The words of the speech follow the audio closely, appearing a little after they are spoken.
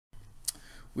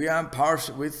We are on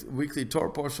Parsha with weekly Torah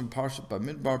portion, Parsha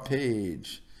Bamidbar,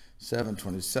 page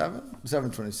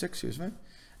 726, excuse me.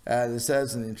 It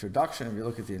says in the introduction, if you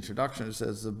look at the introduction, it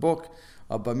says the book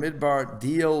of Bamidbar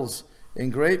deals in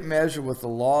great measure with the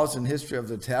laws and history of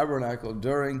the tabernacle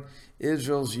during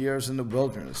Israel's years in the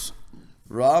wilderness.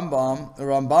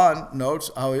 Ramban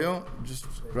notes, how are you? Just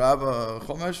grab a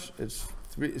Chumash, it's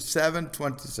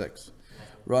 726.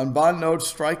 Ramban notes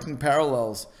striking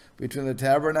parallels between the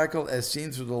tabernacle as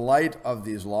seen through the light of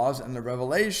these laws and the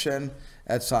revelation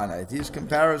at Sinai. These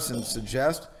comparisons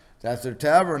suggest that the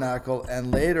tabernacle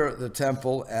and later the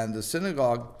temple and the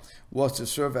synagogue was to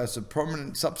serve as a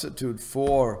permanent substitute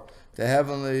for the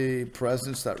heavenly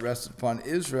presence that rested upon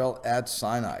Israel at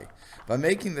Sinai. By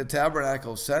making the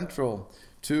tabernacle central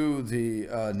to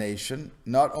the nation,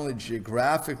 not only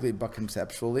geographically but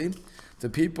conceptually, the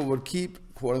people would keep,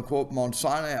 quote-unquote, Mount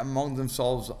Sinai among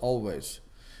themselves always.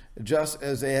 Just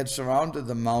as they had surrounded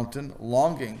the mountain,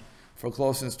 longing for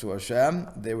closeness to Hashem,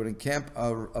 they would encamp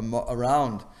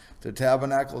around the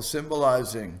tabernacle,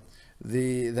 symbolizing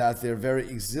that their very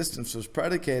existence was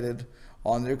predicated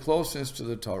on their closeness to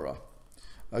the Torah.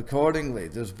 Accordingly,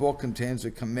 this book contains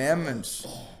the commandments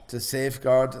to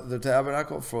safeguard the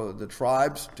tabernacle, for the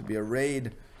tribes to be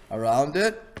arrayed around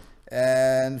it,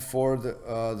 and for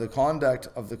the conduct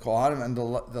of the Kohanim and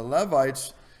the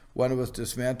Levites when it was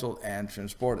dismantled and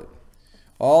transported.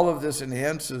 All of this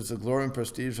enhances the glory and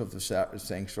prestige of the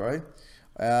sanctuary,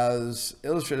 as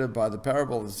illustrated by the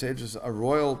parable of the sages. A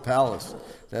royal palace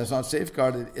that is not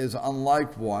safeguarded is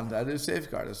unlike one that is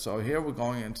safeguarded. So here we're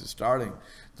going into starting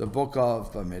the book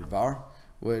of Bamidbar,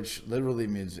 which literally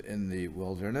means in the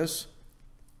wilderness,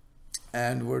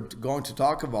 and we're going to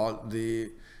talk about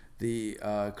the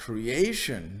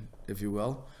creation, if you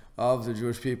will, of the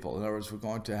Jewish people. In other words, we're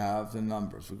going to have the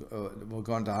numbers.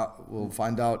 We'll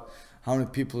find out how many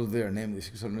people are there, namely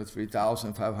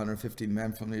 603,550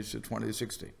 men from the age of 20 to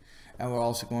 60. And we're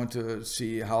also going to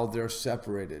see how they're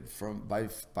separated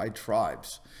by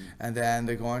tribes. And then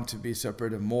they're going to be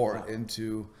separated more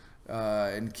into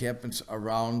encampments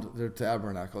around their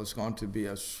tabernacle. It's going to be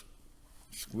a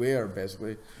square,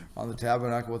 basically, on the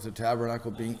tabernacle, with the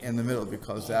tabernacle being in the middle,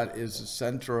 because that is the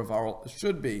center of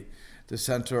should be the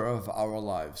center of our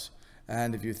lives.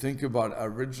 And if you think about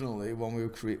originally, when we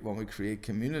create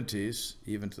communities,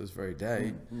 even to this very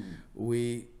day,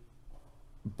 we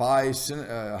buy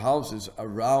houses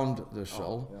around the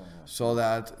shul, so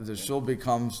that the shul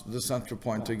becomes the center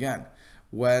point again.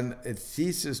 When it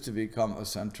ceases to become a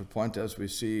center point, as we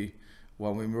see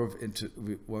when we move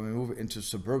into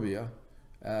suburbia,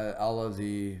 all of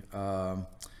the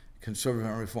conservative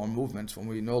and reform movements, when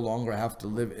we no longer have to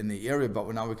live in the area, but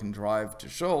now we can drive to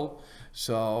shul,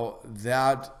 so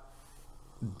that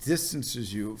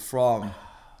distances you from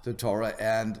the Torah,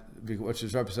 and which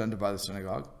is represented by the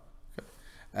synagogue,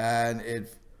 and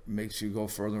it makes you go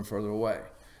further and further away.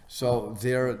 So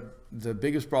the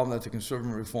biggest problem that the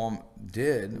conservative and reform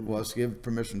did was give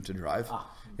permission to drive.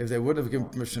 If they would have given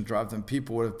permission to drive, then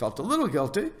people would have felt a little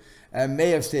guilty and may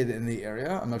have stayed in the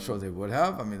area. I'm not sure they would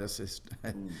have. I mean, that's just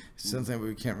something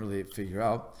we can't really figure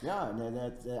out. Yeah,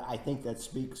 and I think that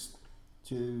speaks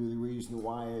to the reason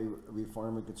why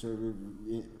Reform and Conservative,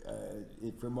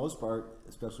 for the most part,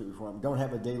 especially Reform, don't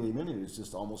have a daily minute. It's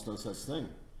just almost no such thing.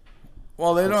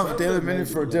 Well, they don't have a daily minute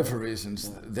for different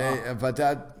reasons.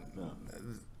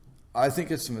 I think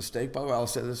it's a mistake. By the way, I'll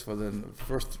say this for the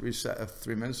first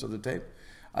 3 minutes of the tape.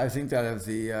 I think that if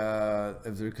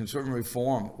the conservative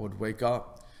reform would wake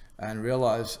up and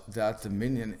realize that the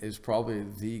minyan is probably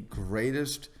the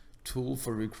greatest tool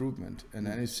for recruitment in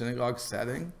any synagogue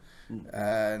setting,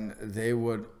 and they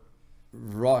would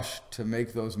rush to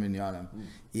make those minyanim,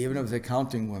 even if they're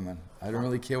counting women. I don't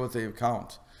really care what they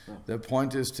count. The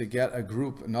point is to get a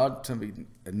group, not to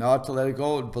let it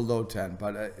go below 10,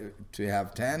 but to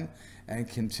have 10 and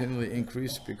continually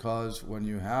increase, because when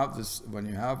you have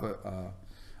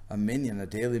a minyan, a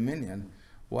daily minyan,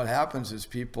 what happens is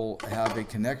people have a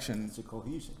connection. It's a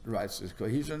cohesion. Right, so there's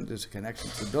cohesion, there's a connection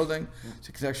to the building, it's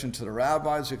a connection to the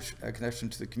rabbis, a connection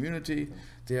to the community.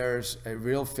 There's a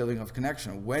real feeling of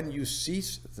connection. When you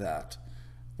cease that,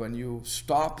 when you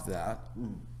stop that,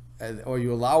 or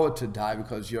you allow it to die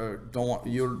because you don't want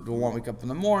to wake up in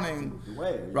the morning,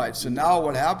 right? So now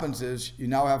what happens is you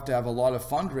now have to have a lot of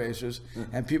fundraisers,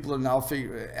 and people are now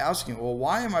asking, well,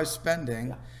 why am I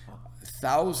spending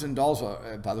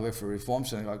 $1,000? By the way, for Reform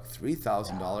Synagogue,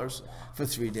 $3,000 for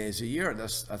 3 days a year.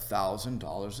 That's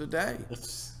 $1,000 a day.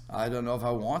 I don't know if I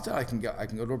want that. I can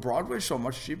go to a Broadway show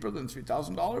much cheaper than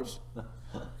 $3,000.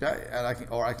 Okay, and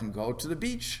I can go to the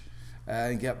beach.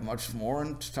 and get much more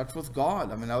in touch with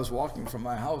God. I mean, I was walking from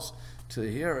my house to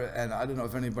here, and I don't know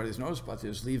if anybody's noticed, but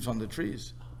there's leaves on the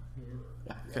trees.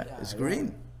 Okay? It's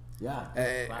green. Yeah.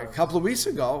 A couple of weeks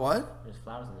ago, what? There's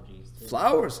flowers on the trees too.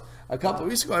 Flowers. A couple of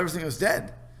weeks ago, everything was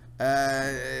dead.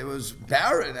 It was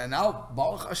barren, and now,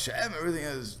 Baruch Hashem, everything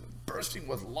is bursting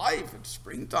with life. It's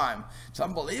springtime. It's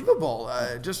unbelievable.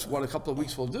 Just what a couple of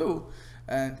weeks will do.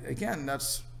 And again,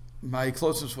 that's my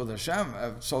closeness with Hashem.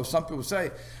 So some people say,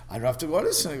 I don't have to go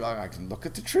to synagogue. I can look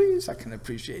at the trees. I can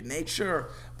appreciate nature.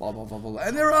 Blah, blah, blah, blah.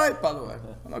 And they're right, by the way.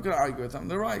 I'm not going to argue with them.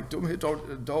 They're right. Go into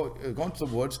the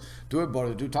woods,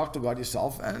 do talk to God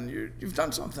yourself, and you've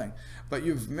done something. But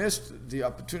you've missed the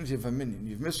opportunity of a minyan.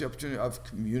 You've missed the opportunity of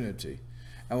community.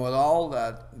 And with all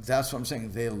that, that's what I'm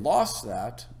saying. They lost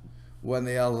that when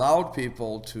they allowed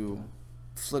people to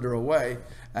flitter away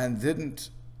and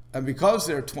didn't. And because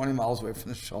they're 20 miles away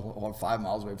from the shul, or 5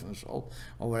 miles away from the shul,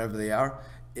 or wherever they are,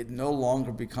 it no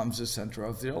longer becomes the center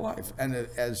of their life. And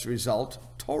as a result,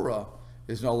 Torah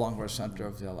is no longer a center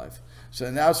of their life. So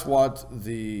and that's what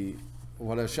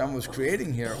Hashem was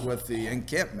creating here with the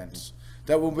encampments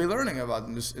that we'll be learning about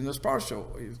in this parsha.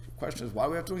 The question is, why do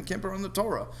we have to encamp around the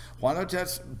Torah? Why not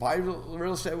just buy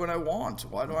real estate when I want?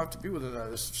 Why do I have to be within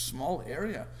a small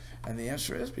area? And the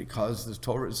answer is because the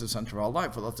Torah is the center of our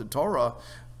life. Without the Torah,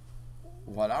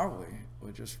 what are we?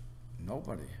 We're just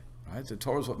nobody, right? The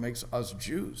Torah is what makes us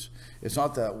Jews. It's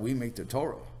not that we make the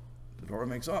Torah. The Torah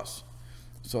makes us.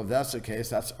 So if that's the case,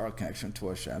 that's our connection to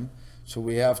Hashem. So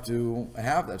we have to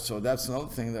have that. So that's another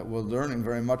thing that we're learning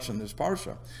very much in this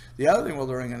parsha. The other thing we're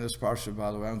learning in this parsha,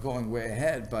 by the way, I'm going way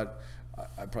ahead, but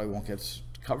I probably won't get to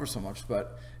cover so much,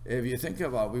 but if you think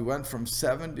about it, we went from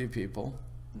 70 people.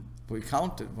 We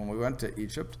counted when we went to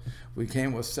Egypt. We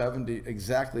came with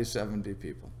exactly 70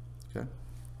 people. Okay.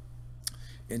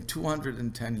 In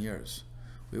 210 years,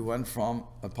 we went from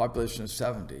a population of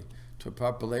 70 to a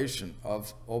population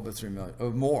of over 3 million,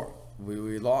 or more.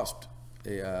 We lost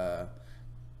 80%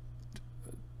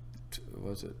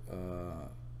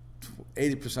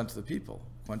 of the people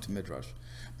went to Midrash.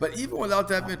 But even without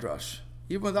that Midrash,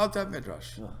 you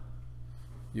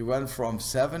went from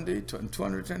 70 in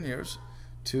 210 years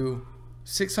to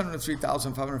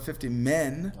 603,550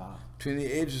 men between the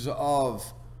ages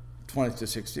of 20 to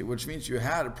 60, which means you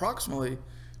had approximately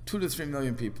 2 to 3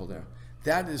 million people there.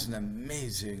 That is an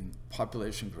amazing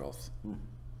population growth.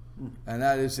 And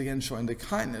that is, again, showing the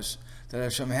kindness that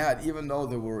Hashem had. Even though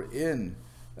they were in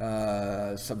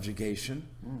subjugation,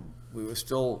 we were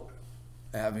still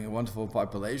having a wonderful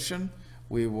population.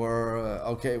 We were,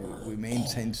 we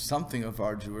maintained something of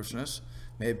our Jewishness,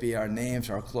 maybe our names,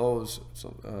 our clothes,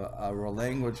 our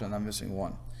language, and I'm missing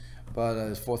one. But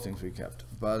there's 4 things we kept.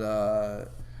 But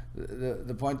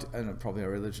the point, and probably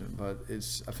our religion, but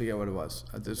I forget what it was.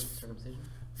 Circumcision?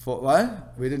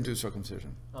 What? We didn't do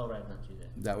circumcision. Oh, right, not you did.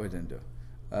 That we didn't do.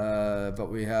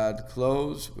 But we had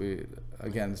clothes.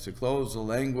 It's the clothes, the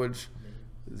language,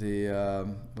 the,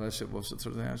 what was the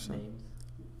third thing I said?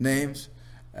 Names.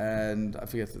 And I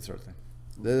forget the third thing.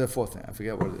 The 4th thing, I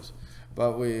forget what it is.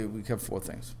 But we kept 4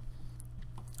 things.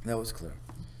 That was clear.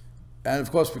 And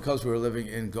of course, because we were living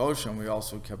in Goshen, we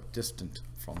also kept distant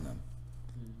from them.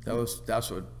 That was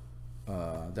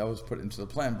put into the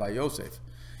plan by Yosef.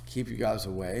 Keep you guys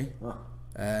away,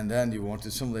 and then you won't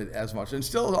assimilate as much. And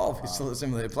still, we still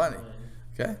assimilated plenty.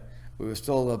 Okay, we were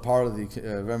still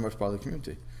very much part of the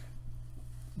community.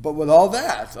 But with all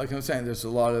that, like I'm saying, there's a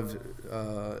lot of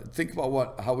think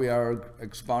about how we are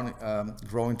expanding,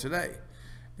 growing today.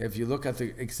 If you look at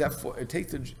take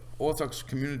the Orthodox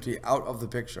community out of the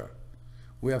picture,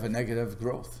 we have a negative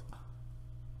growth.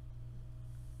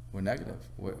 We're negative.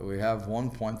 We have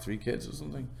 1.3 kids or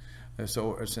something.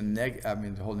 So it's a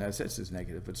the whole United States is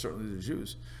negative, but certainly the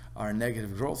Jews are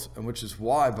negative growth, and which is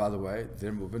why, by the way,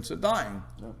 their movements are dying.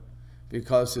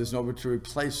 Because there's nobody to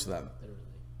replace them.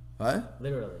 Literally. What?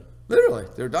 Literally. Literally.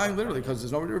 They're dying literally because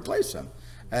there's nobody to replace them.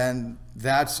 And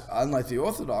that's unlike the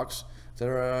Orthodox that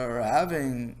are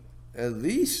having at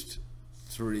least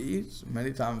 3,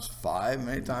 many times 5,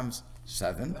 many times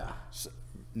 7.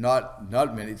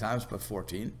 Not many times, but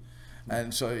 14.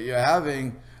 And so you're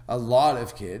having a lot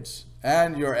of kids,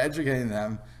 and you're educating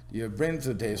them. You bring them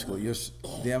to day school.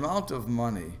 The amount of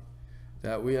money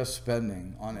that we are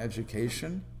spending on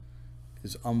education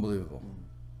is unbelievable.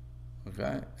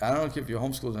 Okay? I don't care if you're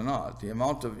homeschooled or not. The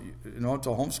amount of, in order to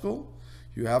homeschool,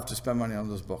 you have to spend money on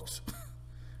those books.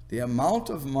 The amount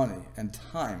of money and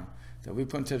time that we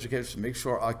put into education to make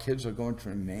sure our kids are going to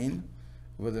remain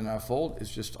within our fold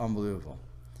is just unbelievable.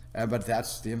 But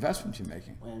that's the investment you're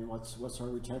making. And what's our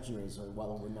retention rate? Is it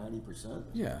well over 90%?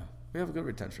 Yeah, we have a good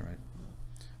retention rate.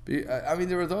 I mean,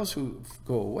 there are those who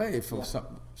go away for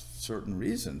some certain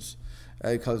reasons.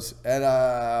 Because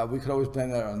we could always blame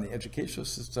that on the educational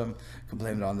system, can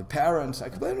blame it on the parents. I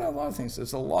can blame it on a lot of things.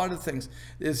 There's a lot of things.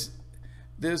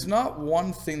 There's not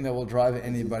one thing that will drive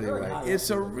anybody away.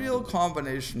 It's a real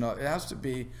combination of, it has to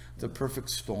be the perfect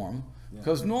storm.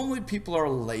 Because normally people are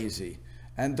lazy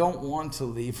and don't want to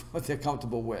leave what they're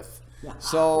comfortable with.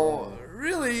 So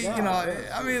really, you know,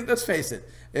 I mean, let's face it.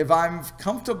 If I'm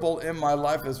comfortable in my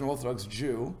life as an Orthodox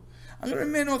Jew, I'm going to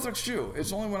remain an Orthodox Jew.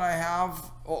 It's only when I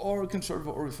have, or conservative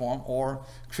or reform, or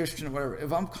Christian or whatever.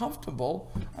 If I'm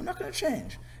comfortable, I'm not going to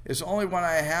change. It's only when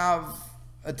I have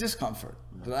a discomfort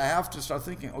that I have to start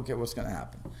thinking, okay, what's going to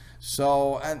happen?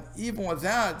 So, and even with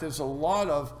that, there's a lot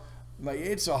of, my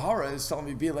Yetzer Hara is telling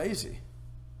me, be lazy.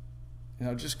 You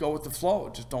know, just go with the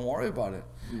flow. Just don't worry about it.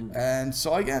 And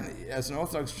so again, as an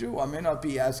Orthodox Jew, I may not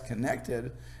be as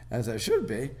connected as I should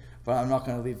be, but I'm not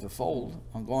going to leave the fold.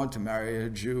 I'm going to marry a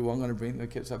Jew. I'm going to bring the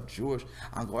kids up Jewish.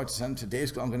 I'm going to send them to day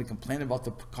school. I'm going to complain about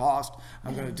the cost.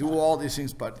 I'm going to do all these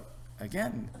things. But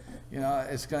again, you know,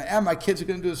 it's going to, and my kids are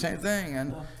going to do the same thing.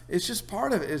 And it's just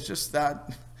part of it. It's just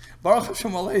that, Baruch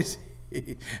Hashem lazy,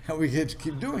 and we get to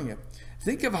keep doing it.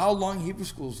 Think of how long Hebrew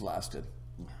schools lasted.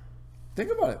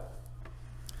 Think about it.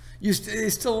 They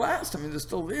still last. I mean, they're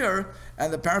still there,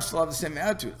 and the parents still have the same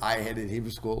attitude. I hated Hebrew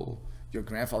school. Your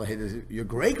grandfather hated it. Your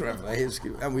great-grandfather hated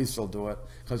school, and we still do it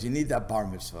because you need that bar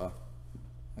mitzvah.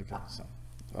 Okay, so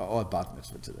or bat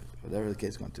mitzvah today, whatever the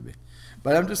case is going to be.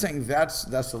 But I'm just saying that's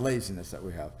the laziness that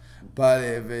we have.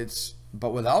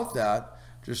 But without that,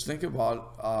 just think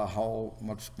about how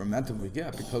much momentum we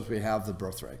get because we have the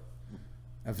birthright.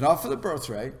 If not for the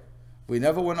birthright, we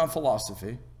never went on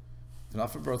philosophy. If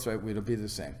not for birthright, we'd be the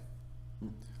same.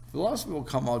 Philosophy will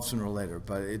come out sooner or later,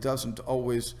 but it doesn't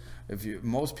always.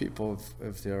 Most people,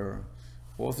 if they're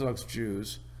Orthodox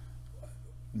Jews,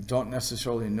 don't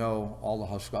necessarily know all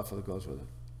the hashkafa that goes with it,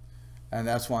 and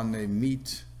that's when they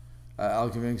meet. I'll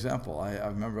give you an example. I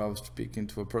remember I was speaking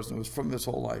to a person who was from this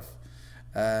whole life,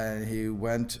 and he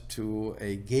went to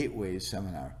a Gateway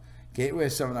seminar. Gateway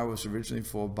seminar was originally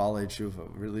for Balei Tshuva,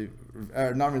 really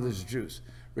non-religious Jews.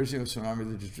 Originally it was for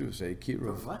non-religious Jews, a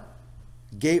kiruv. What?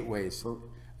 Gateways.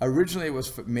 Originally it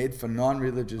was made for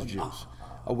non-religious Jews.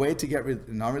 A way to get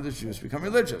non-religious Jews to become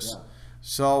religious. Yeah.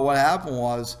 So what happened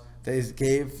was they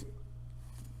gave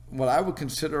what I would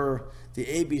consider the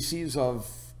ABCs of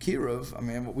kiruv. I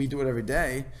mean, we do it every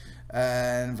day.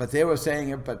 But they were saying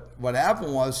it, but what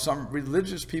happened was some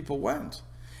religious people went.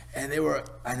 And they were,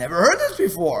 I never heard this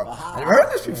before.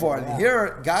 And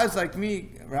here, guys like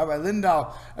me, Rabbi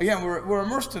Lindau, again, we're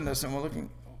immersed in this and we're looking,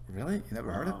 really? You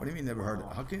never heard it? What do you mean never heard it?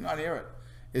 How can you not hear it?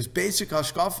 It's basic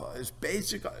hashkafa. It's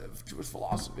basic Jewish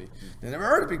philosophy. They never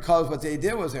heard it because what they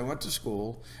did was they went to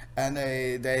school and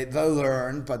they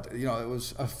learned, but you know, it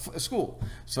was a school.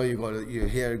 So you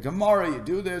hear Gemara, you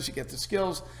do this, you get the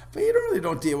skills, but you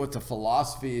don't deal with the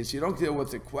philosophies. You don't deal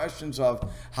with the questions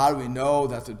of how do we know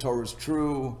that the Torah is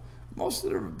true. Most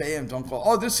of the Rebbeim don't go,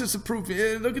 oh, this is the proof.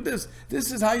 Look at this.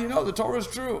 This is how you know the Torah is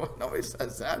true. Nobody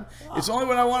says that. It's only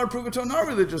when I want to prove it to a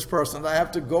non-religious person that I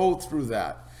have to go through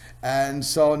that. And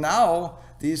so now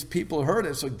these people heard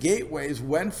it. So Gateways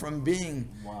went from being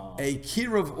a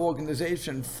kiruv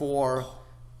organization for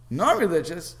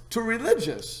non-religious to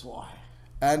religious. Boy.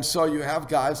 And so you have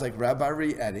guys like Rabbi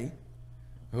Rieti,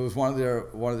 who was one of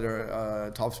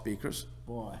their top speakers.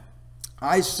 Boy.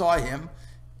 I saw him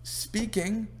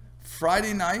speaking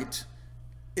Friday night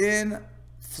in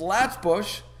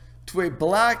Flatbush to a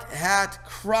black hat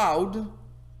crowd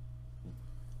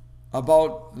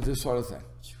about this sort of thing.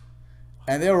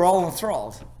 And they were all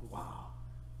enthralled. Wow.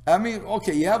 I mean,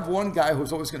 okay, you have one guy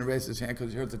who's always going to raise his hand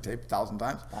because he heard the tape 1,000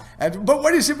 times. But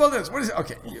what do you say about this? What is it?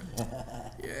 Okay.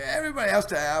 Everybody has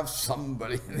to have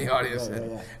somebody in the audience,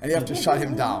 and you have to shut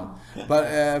him down.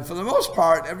 But for the most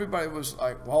part, everybody was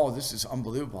like, wow, this is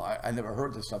unbelievable. I never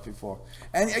heard this stuff before.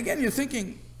 And again, you're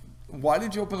thinking, why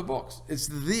did you open the books? It's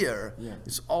there. Yeah.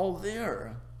 It's all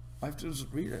there. I have to just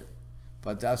read it.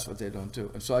 But that's what they don't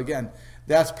do. And so again,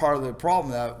 that's part of the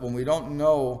problem, that when we don't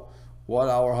know what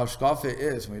our hashkafa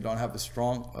is, when we don't have a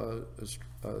strong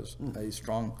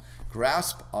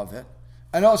grasp of it,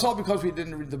 and it's all because we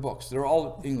didn't read the books. They're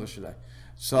all English today.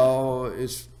 So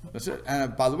that's it.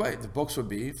 And by the way, the books would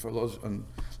be, for those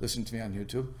listening to me on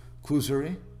YouTube,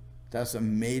 Kuzari. That's a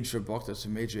major book. That's a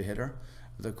major hitter.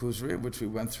 The Kuzari, which we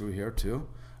went through here too.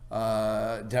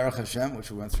 Derech Hashem,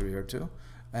 which we went through here too.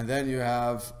 And then you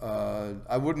have,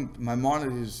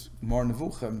 Maimonides Mor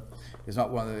Nevuchim is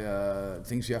not one of the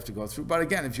things you have to go through. But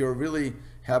again, if you really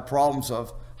have problems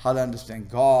of how to understand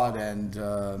God and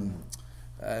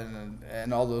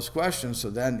and all those questions. So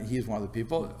then he's one of the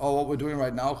people. Oh, what we're doing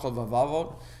right now, Chol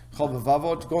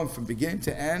Vavavot, going from beginning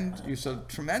to end. You saw a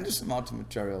tremendous amount of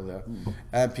material there,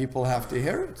 and people have to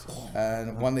hear it.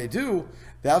 And when they do,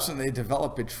 that's when they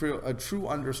develop a true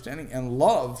understanding and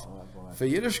love for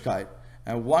Yiddishkeit.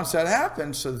 And once that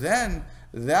happens, so then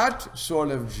that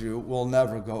sort of Jew will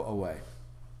never go away.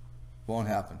 Won't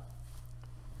happen.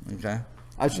 Okay?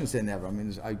 I shouldn't say never. I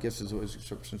mean, I guess there's always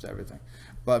exceptions to everything.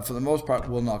 But for the most part,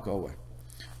 will not go away.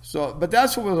 So, but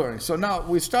that's what we're learning. So now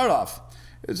we start off.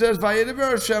 It says,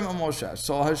 Vayidaber Hashem and Moshe.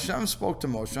 So Hashem spoke to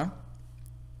Moshe.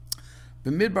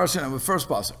 Bamidbar Sinai, the first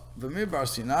pasuk. Bamidbar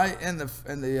Sinai, in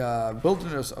the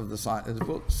wilderness of the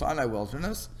Sinai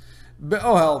wilderness.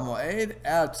 Be'ohel Moed,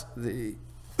 at the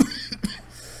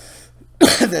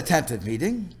the tent of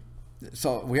meeting.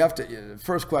 So we have to.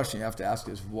 First question you have to ask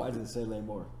is Why did it say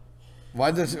Lamor?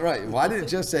 Why did it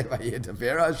just say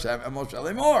Vayidaber Hashem and Moshe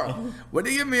Lamor? What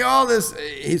did he give me all this?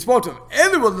 He spoke to him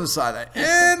in the wilderness Sinai,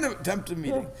 in the tent of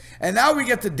meeting, and now we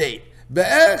get the date.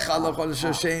 Be'ech ala chodesh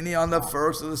hasheni, on the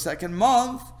first of the second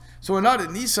month. So we're not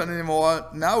in Nisan anymore.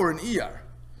 Now we're in Iyar.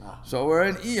 So we're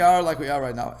in Iyar like we are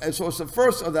right now. And so it's the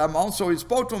first of that month. So he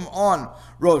spoke to him on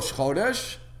Rosh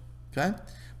Chodesh. Okay.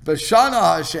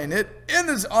 B'shana hashenit,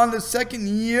 on the second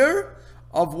year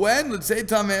of when, let's say,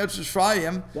 Tamei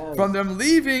Mitzrayim, from them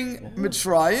leaving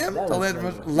Mitzrayim to land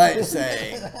of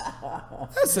Mitzrayim.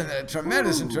 That's a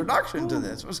tremendous introduction to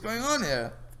this. What's going on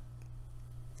here?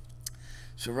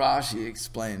 So Rashi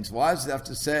explains, why does it have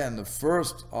to say in the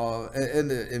first, in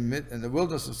the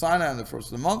wilderness of Sinai, on the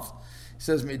first of the month? He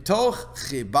says, Mitoch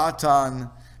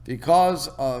chibatan, because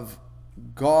of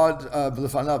God,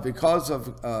 because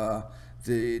of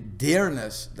the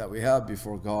dearness that we have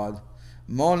before God.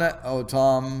 Mona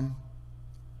otam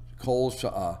kol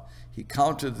sha'ah. He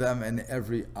counted them in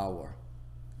every hour.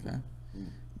 Okay.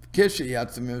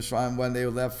 When they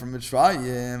left from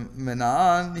Mitzrayim,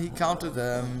 Menan, he counted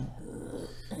them.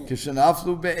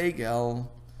 Kishanaflu be'egel,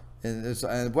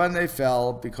 and when they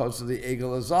fell because of the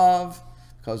egel azav,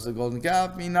 because of the golden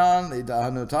calf, Minan, they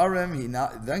dahanotarim, he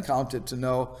then counted to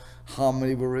know how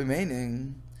many were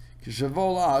remaining. And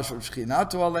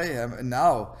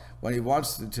now, when he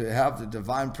wants to have the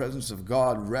divine presence of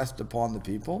God rest upon the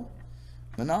people,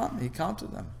 Menan, he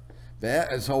counted them.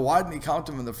 And so why didn't he count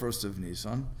them on the first of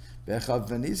Nisan? Be'echav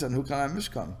v'Nisan, who can I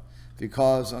Mishkan?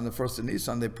 Because on the first of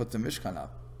Nisan they put the Mishkan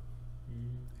up.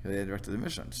 They directed the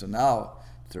mission. So now,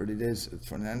 30 days,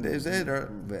 29 days later,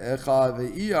 ve'echa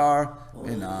ve'iyar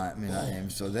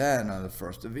minayim. So then, on the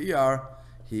first of Iyar,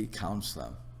 he counts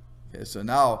them. Okay, so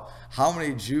now, how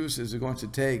many Jews is it going to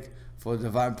take for the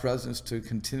divine presence to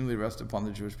continually rest upon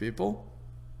the Jewish people?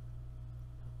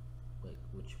 Like,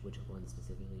 which ones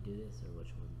specifically do this, or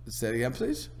which one? Say it again,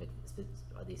 please. Like,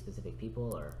 are these specific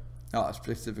people, or? No, a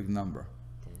specific number.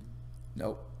 10?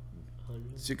 Nope.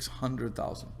 100?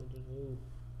 600,000. So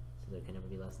there can never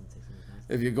be less than 600,000?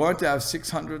 If you're going to have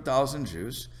 600,000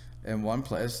 Jews in one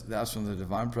place, that's when the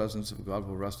divine presence of God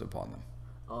will rest upon them.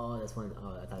 Oh, that's one.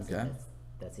 Oh, I thought Okay.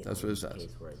 that's the That's what it says.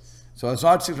 case where it's... So it's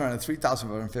not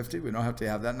 603,550. We don't have to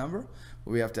have that number,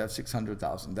 but we have to have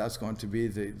 600,000. That's going to be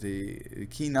the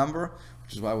key number,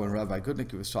 which is why when Rabbi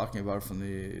Goodnick was talking about it from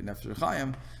the Nefesh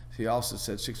Chaim, he also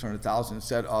said 600,000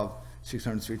 instead of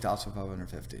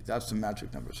 603,550. That's the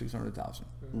magic number, 600,000.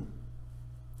 Mm-hmm.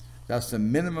 That's the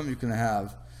minimum you can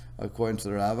have, according to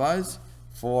the rabbis,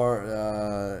 for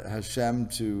Hashem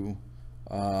to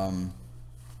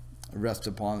rest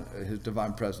upon, his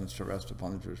divine presence to rest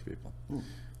upon the Jewish people.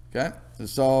 Okay?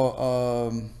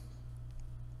 So,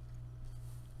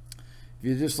 if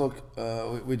you just look,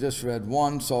 we just read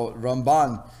one, so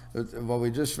Ramban, what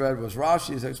we just read was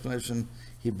Rashi's explanation.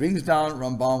 He brings down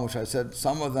Ramban, which I said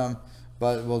some of them,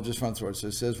 but we'll just run through it. So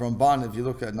it says Ramban, if you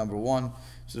look at number 1, it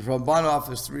says Ramban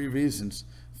offers 3 reasons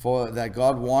for that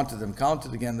God wanted them.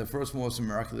 Counted again, the first one was the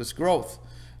miraculous growth,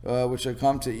 which had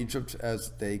come to Egypt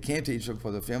as they came to Egypt for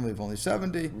the family of only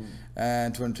 70,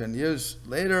 and 210 years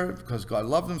later, because God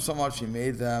loved them so much, He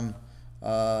made them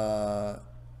grow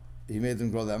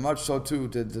that much. So too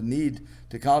did the need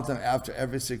to count them after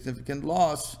every significant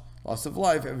loss of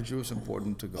life. Every Jew is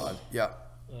important to God. Yeah.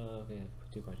 Okay,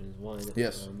 2 questions. One.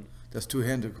 Yes. That's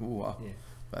 2-handed. Wow. Yeah.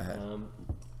 Go ahead.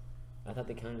 I thought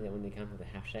they counted that when they counted the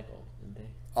half shekel, didn't they?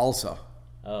 Also.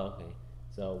 Oh, okay.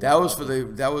 So that was for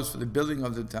the building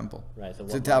of the temple. Right. So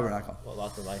the tabernacle. What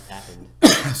loss of life happened?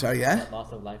 Sorry, yeah. What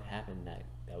loss of life happened that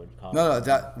would cause? No.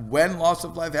 That when loss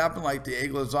of life happened, like the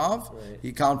Egel Zav, right.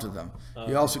 He counted them.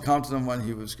 He also counted them when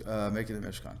he was making the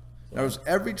Mishkan. In other words,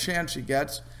 every chance he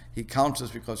gets, he counts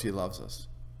us because he loves us.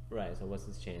 Right. So what's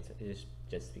his chance?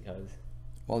 Just because?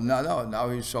 Well, now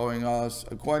he's showing us,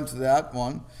 according to that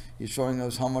one, he's showing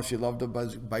us how much he loved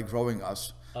us by growing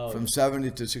us from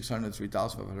 70 to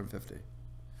 603,550.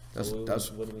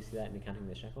 Wouldn't we see that in counting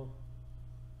the shekel?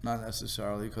 Not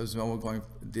necessarily, because when we're going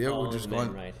there, we're just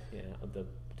going. Right, yeah,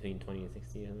 between 20 and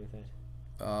 60, something like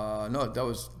that. No, that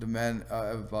was the men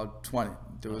about 20.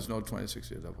 There was no 20,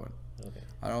 60 at that point. Okay.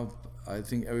 I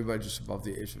think everybody just above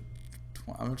the age of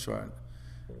 20. I'm not sure.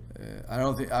 I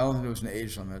don't think there was an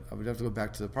age limit. I would have to go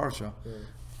back to the parsha.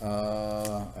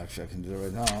 Actually, I can do it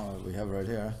right now. We have it right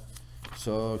here.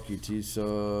 So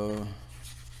Kitisa,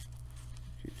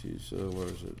 where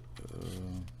is it?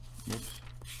 Whoops.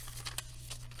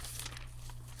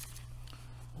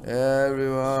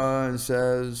 Everyone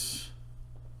says,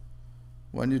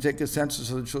 when you take a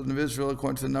census of the children of Israel,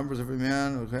 according to the numbers of every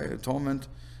man, okay, atonement,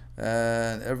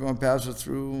 and everyone passes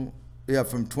through,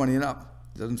 from 20 and up.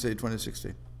 It doesn't say 2060.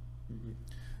 Mm-hmm.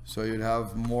 So you'd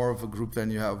have more of a group than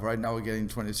you have. Right now we're getting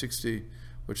 2060,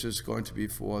 which is going to be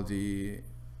for the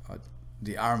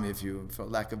army, for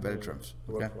lack of better terms.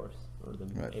 The workforce, or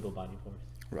the able-bodied force.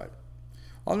 Right.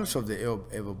 I'm not sure if the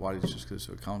able-bodied is just because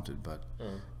they're counted, but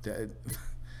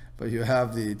but you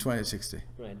have the 2060.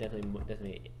 Right,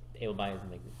 definitely able-bodied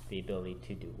is like the ability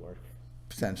to do work.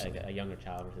 Potentially. Like a younger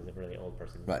child versus a really old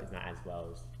person is not as well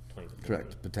as 20.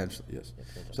 Correct, potentially, yes. Yeah,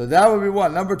 potentially. So that would be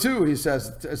one. Number two, he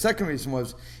says, the second reason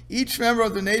was, each member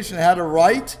of the nation had a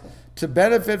right to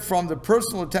benefit from the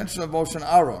personal attention of Moshe and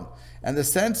Aaron. And the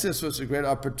census was a great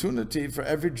opportunity for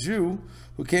every Jew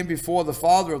who came before the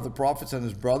father of the prophets and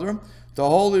his brother, the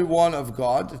Holy One of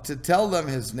God, to tell them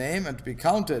his name and to be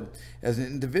counted as an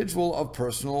individual of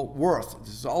personal worth.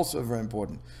 This is also very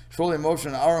important. Surely Moshe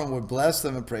and Aaron would bless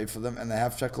them and pray for them, and the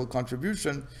half-shekel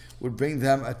contribution would bring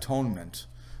them atonement.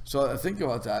 So think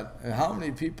about that. How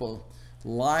many people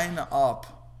line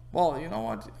up? Well, you know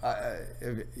what?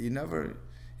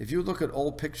 If you look at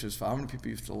old pictures, for how many people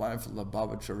used to line up for the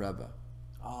Bamidbar Rebbe?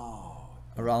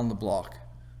 Around the block.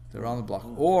 They're around the block.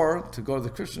 Or, to go to the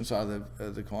Christian side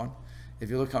of the coin, if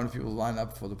you look how many people line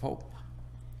up for the Pope.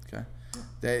 Okay?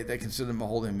 They consider him a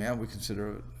holy man. We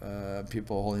consider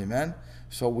people holy men.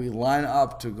 So we line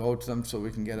up to go to them so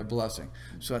we can get a blessing.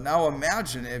 So now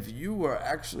imagine if you were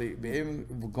actually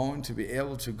going to be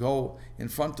able to go in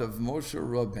front of Moshe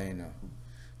Rabbeinu,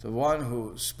 the one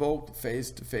who spoke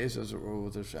face to face, as it were,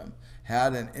 with Hashem,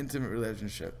 had an intimate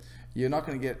relationship. You're not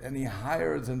going to get any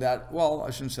higher than that. Well,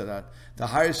 I shouldn't say that. The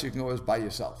highest you can go is by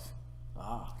yourself.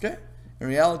 Okay? In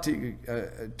reality,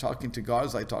 talking to God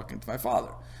is like talking to my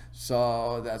Father.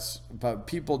 So but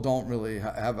people don't really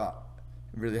have a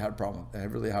really hard problem. They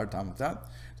have a really hard time with that.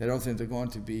 They don't think they're going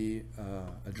to be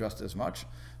addressed as much.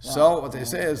 So what they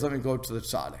say is, let me go to the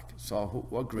tzaddik. So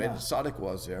what great tzaddik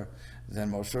was there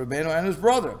than Moshe Rabbeinu and his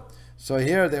brother. So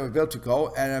here they would be able to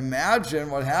go and imagine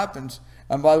what happens.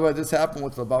 And by the way, this happened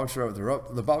with the Lubavitcher Rebbe.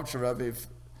 The Lubavitcher Rebbe,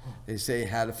 they say,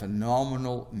 had a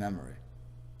phenomenal memory.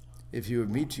 If he would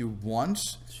meet you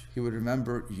once, he would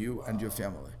remember you and your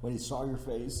family. When he saw your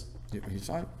face? He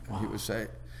saw it, and he would say,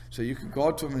 so you could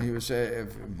go to him and he would say,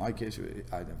 if in my case,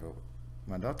 I never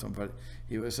went up to him, but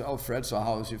he would say, oh, Fred, so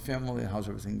how's your family and how's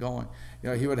everything going? You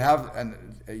know, he would have, and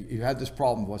you had this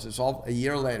problem, was it solved a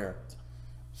year later?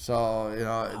 So, you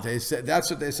know, they said, that's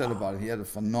what they said about it. He had a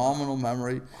phenomenal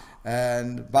memory.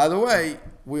 And by the way,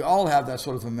 we all have that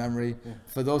sort of a memory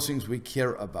for those things we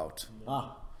care about.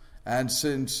 And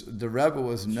since the Rebbe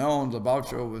was known, the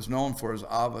Lubavitcher was known for his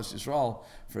Avos Yisrael,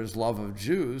 for his love of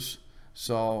Jews,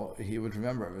 so he would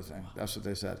remember everything. That's what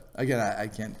they said. Again, I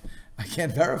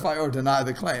can't verify or deny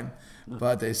the claim,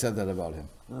 but they said that about him.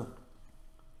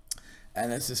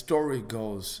 And as the story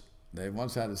goes, they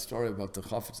once had a story about the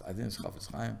Chafetz, I think it's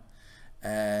Chafetz Chaim,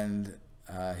 and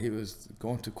he was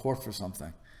going to court for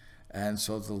something. And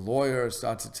so the lawyer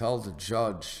started to tell the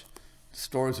judge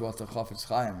stories about the Chafetz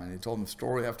Chaim, and he told him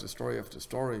story after story after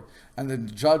story. And the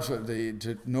judge,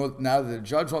 now the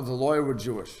judge and the lawyer were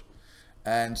Jewish.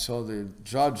 And so the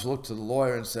judge looked to the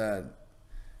lawyer and said,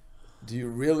 do you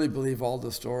really believe all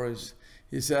the stories?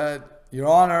 He said, Your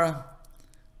Honor,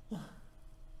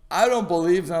 I don't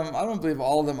believe them. I don't believe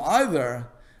all of them either,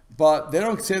 but they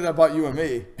don't say that about you and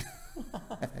me.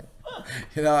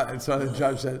 You know, and so the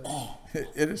judge said,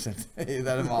 innocent. He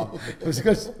let him off. It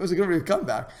was a good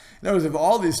comeback. In other words, if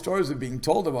all these stories are being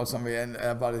told about somebody and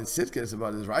about his sitkis,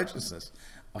 about his righteousness,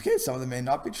 okay, some of them may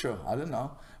not be true. I don't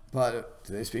know. But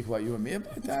do they speak about you and me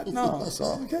about that? No.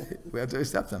 So, okay, we have to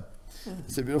accept them.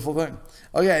 It's a beautiful thing.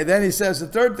 Okay, then he says the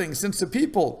third thing, since the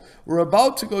people were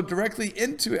about to go directly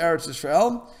into Eretz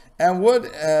Israel, and would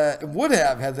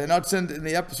have, had they not sinned in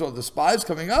the episode of the spies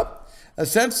coming up. A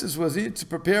census was needed to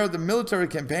prepare the military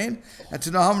campaign and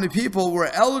to know how many people were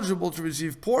eligible to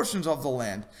receive portions of the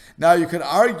land. Now you could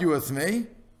argue with me,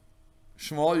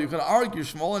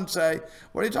 Shmuel, and say,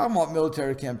 what are you talking about,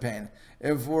 military campaign?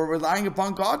 If we're relying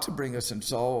upon God to bring us in,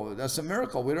 so that's a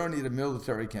miracle. We don't need a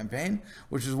military campaign,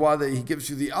 which is why he gives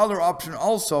you the other option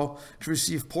also to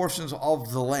receive portions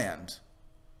of the land.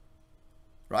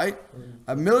 Right?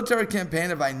 A military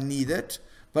campaign if I need it,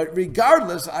 but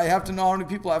regardless, I have to know how many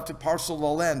people I have to parcel the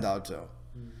land out to.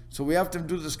 So we have to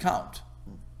do this count.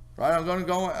 Right?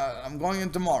 I'm going in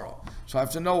tomorrow. So I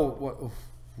have to know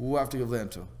who I have to give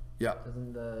land to. Yeah.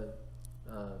 Doesn't the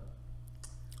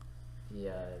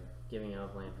giving out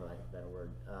of land, for lack of a better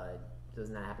word,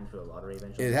 doesn't that happen through a lottery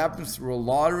eventually? It happens through a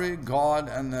lottery, God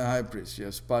and the high priest,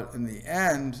 yes. But in the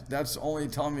end, that's only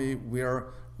telling me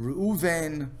where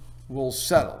Reuven will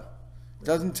settle. It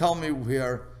doesn't tell me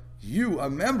where you, a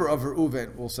member of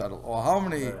Reuven, will settle, or how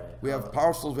many we have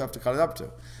parcels we have to cut it up to.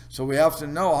 So we have to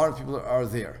know how many people are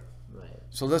there. Right.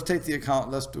 So let's take the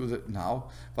account. Let's do that now.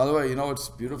 By the way, you know what's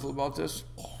beautiful about this?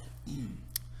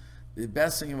 The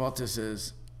best thing about this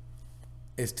is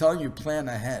it's telling you plan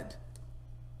ahead.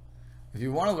 If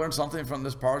you want to learn something from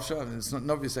this parsha, and it's not,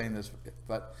 nobody's saying this,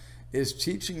 but it's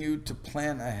teaching you to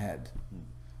plan ahead.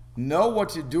 Know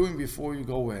what you're doing before you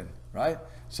go in, right?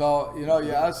 So,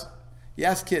 you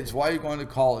ask kids, why are you going to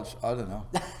college? I don't know.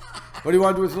 What do you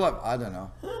want to do with your life? I don't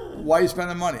know. Why are you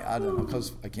spending money? I don't know,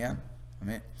 because I can.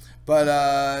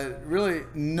 But really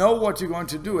know what you're going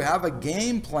to do. Have a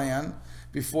game plan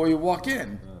before you walk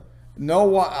in.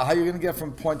 Know how you're going to get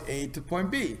from point A to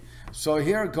point B. So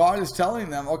here God is telling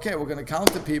them, okay, we're going to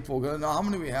count the people. We're going to know how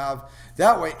many we have.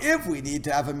 That way, if we need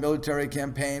to have a military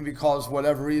campaign because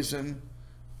whatever reason,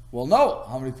 we'll know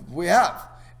how many people we have.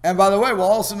 And by the way, we'll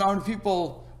also know how many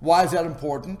people. Why is that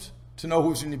important? To know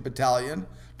who's in the battalion.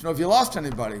 To know if you lost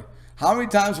anybody. How many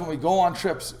times when we go on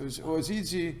trips, it was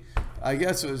easy, I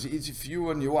guess it was easy for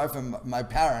you and your wife and my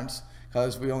parents,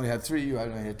 because we only had 3, you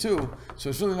only had 2.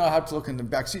 So it's really not hard to look in the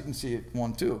back seat and see it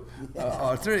 1, 2,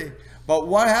 or 3. But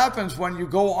what happens when you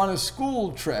go on a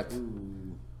school trip?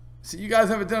 See, you guys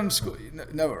never done school,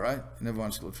 never, right? Never on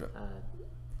a school trip.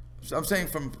 So I'm saying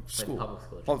from school.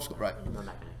 Public school, right. Not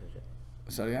that kind of trip.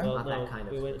 Say it again? Not that kind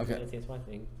of. We went to Okay. the NCSY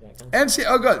thing. That kind of NC,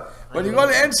 oh good. When you go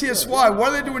to NCSY,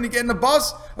 what do they do when you get in the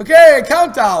bus? Okay,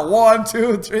 countdown. 1,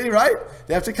 2, 3, right?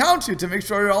 They have to count you to make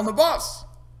sure you're on the bus.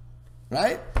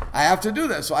 Right? I have to do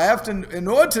that. So I have to, in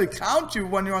order to count you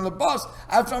when you're on the bus,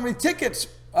 I have to know how many tickets.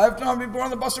 I have to know how many people were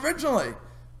on the bus originally.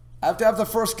 I have to have the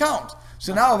first count.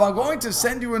 So now if I'm going to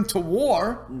send you into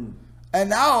war, and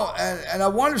now, and I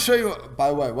want to show you, by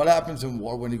the way, what happens in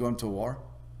war when you go into war?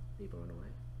 People run away.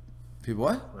 People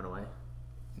what? Run away.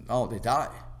 Oh, they die.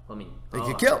 Well, I mean, They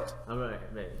get killed.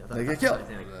 They get killed.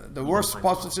 The worst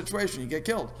possible situation, you get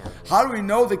killed. How do we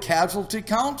know the casualty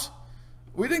count?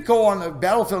 We didn't go on the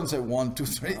battlefield and say 1, 2,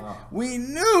 3. We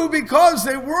knew because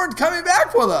they weren't coming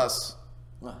back with us.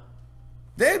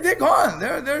 They're gone.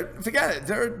 They're forget it.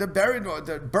 They're buried or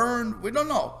they're burned. We don't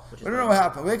know. We don't know what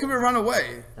happened. They could be run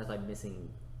away. That's like missing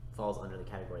falls under the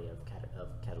category of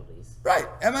casualties. Right.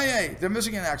 MIA. They're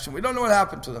missing in action. We don't know what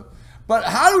happened to them. But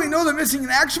how do we know they're missing in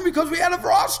action? Because we had a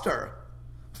roster.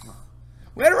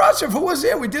 We had a roster. Who was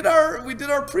there? We did our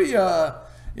pre.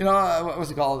 What was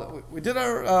it called? We did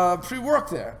our pre-work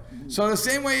there. So the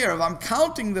same way here, if I'm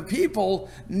counting the people,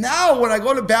 now when I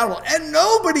go to battle and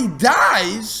nobody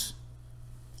dies,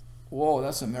 whoa,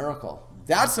 that's a miracle.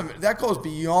 That goes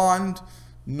beyond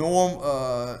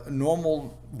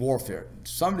normal warfare.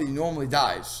 Somebody normally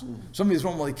dies. Somebody's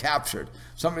normally captured.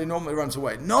 Somebody normally runs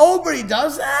away. Nobody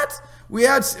does that. We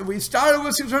started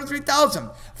with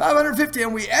 603,550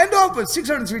 and we end up with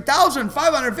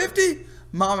 603,550.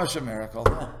 Mamash a miracle.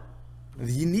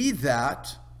 You need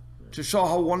that to show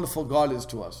how wonderful God is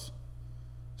to us.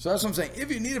 So that's what I'm saying.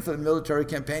 If you need it for the military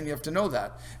campaign, you have to know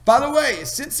that. By the way,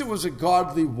 since it was a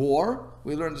godly war,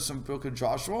 we learned this in the book of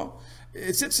Joshua,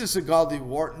 since it's a godly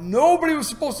war, nobody was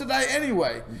supposed to die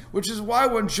anyway, which is why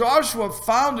when Joshua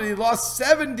found that he lost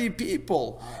 70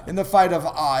 people in the fight of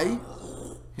Ai,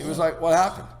 he was like, what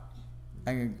happened?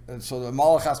 And so the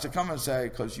Malach has to come and say,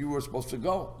 because you were supposed to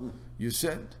go. You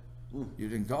sinned. You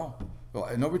didn't go. Well,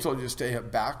 and nobody told you to stay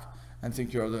back and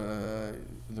think you're the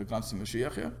constant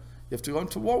Mashiach here. You have to go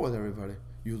into war with everybody.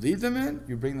 You lead them in,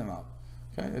 you bring them out.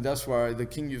 Okay? And that's why the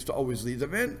king used to always lead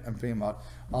them in and bring them out.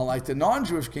 Unlike the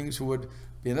non-Jewish kings who would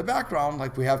be in the background,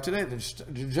 like we have today, the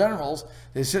generals,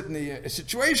 they sit in the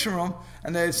situation room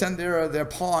and they send their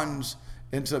pawns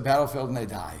into the battlefield and they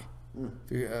die.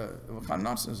 What kind of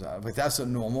nonsense is that? But that's a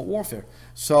normal warfare.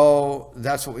 So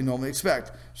that's what we normally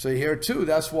expect. So here too,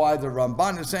 that's why the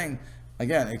Ramban is saying,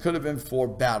 again, it could have been for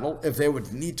battle, if they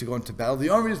would need to go into battle. The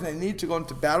only reason they need to go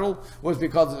into battle was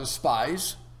because of the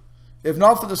spies. If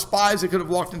not for the spies, they could have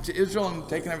walked into Israel and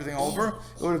taken everything over.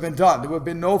 It would have been done. There would have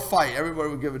been no fight. Everybody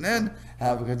would have given in.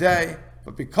 Have a good day.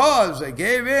 But because they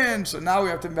gave in, so now we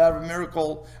have to have a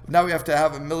miracle. Now we have to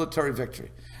have a military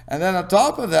victory. And then on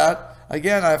top of that,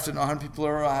 again, I have to know how many people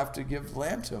I have to give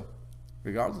land to,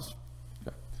 regardless.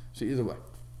 Okay. So either way.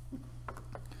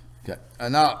 Okay.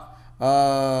 And now,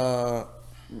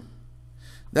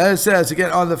 then it says,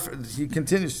 again, he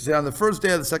continues to say, on the first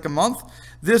day of the second month,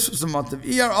 this was the month of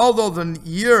Iyar, although the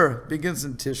year begins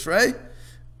in Tishrei.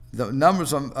 The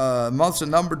numbers of months are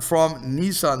numbered from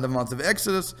Nisan, the month of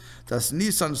Exodus. Thus,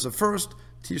 Nisan is the first,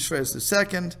 Tishrei is the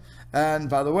second. And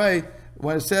by the way,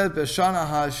 when it says Beshana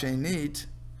HaShenit,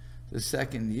 the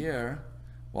second year,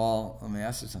 well, let me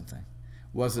ask you something.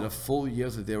 Was it a full year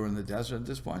that they were in the desert at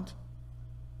this point?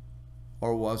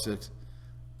 Or was it,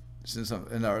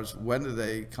 in ours, when did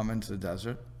they come into the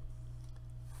desert?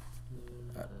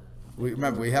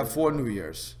 Remember, we have 4 New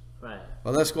Years. Right.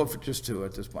 Well, let's go for just 2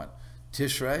 at this point.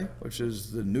 Tishrei, which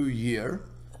is the new year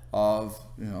of,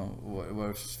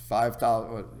 was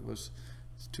 5,000, what was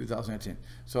 2018.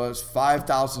 So it's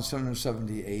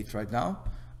 5,778 right now.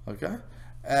 Okay?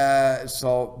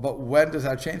 But when does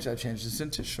that change? That changes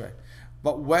in Tishrei.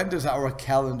 But when does our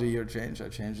calendar year change?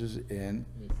 That changes in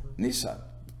Nisan.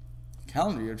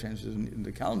 Calendar year changes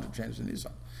the calendar changes in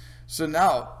Nisan. So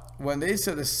now, when they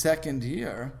said the second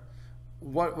year,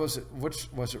 what was it?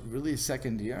 Was it really a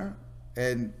second year?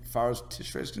 And as far as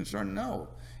Tishrei is concerned, no.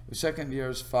 The second year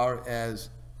as far as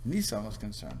Nisan was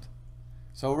concerned.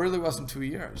 So it really wasn't 2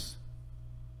 years.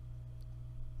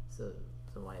 So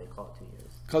why do they call it 2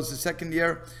 years? Because the second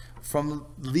year from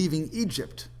leaving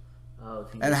Egypt. Oh,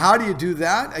 and how do you do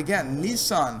that? Again,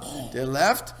 Nisan, they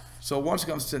left. So once it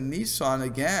comes to Nisan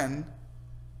again,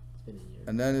 it's been a year.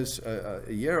 And then it's a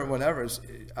year or whatever,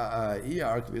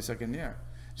 ER could be a second year.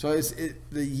 So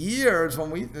the years,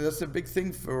 that's the big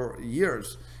thing for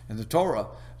years in the Torah.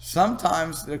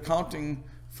 Sometimes they're counting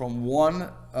from one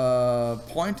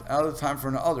point out of the time for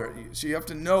another. So you have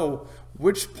to know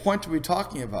which point are we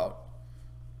talking about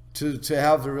to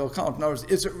have the real count. In other words,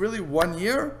 is it really 1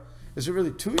 year? Is it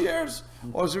really 2 years?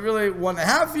 Or is it really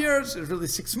 1.5 years? Is it really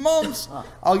 6 months?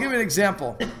 I'll give you an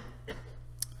example.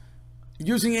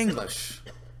 Using English.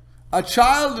 A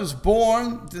child is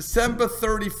born December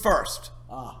 31st.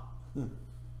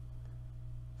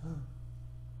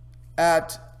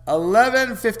 At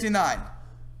 11:59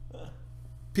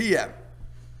 p.m.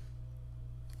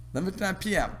 11:59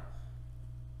 p.m.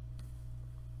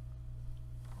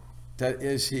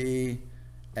 Is he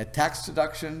a tax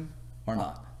deduction or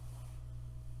not?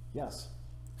 Yes.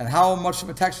 And how much of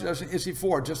a tax deduction is he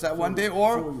for? Just that one day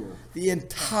or the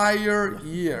entire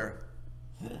year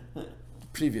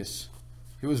previous?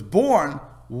 He was born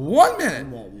 1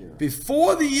 minute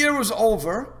before the year was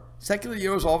over, secular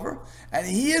year was over, and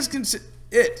he is considered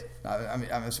I'm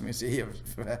assuming it's here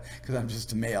because I'm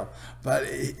just a male, but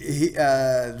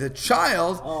the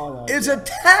child is a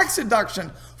tax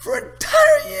deduction for an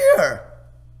entire year.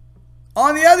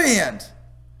 On the other hand,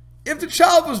 if the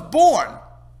child was born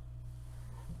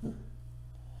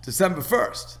December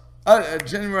 1st,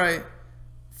 January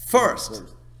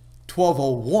 1st,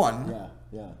 1201.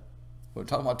 Yeah. We're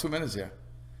talking about 2 minutes here.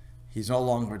 He's no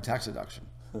longer a tax deduction.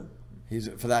 He's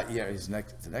for that year. He's the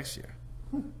next year.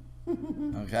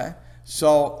 Okay.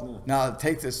 So now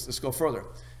take this. Let's go further.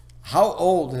 How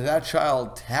old is that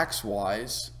child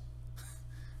tax-wise?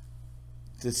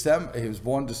 December. He was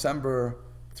born December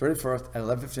 31st at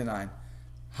 11:59.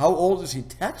 How old is he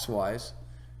tax-wise?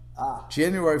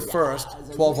 January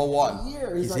 1st,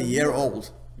 1201. He's a year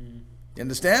old. You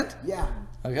understand? Yeah.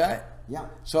 Okay? Yeah.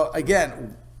 So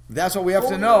again, that's what we have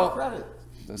to know.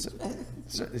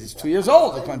 He's 2 years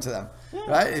old, according to them.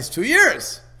 Right? It's 2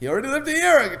 years. He already lived a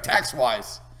year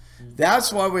tax-wise.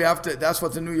 That's why that's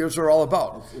what the New Year's are all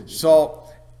about. So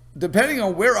depending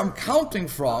on where I'm counting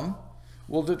from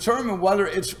will determine whether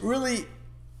it's really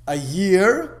a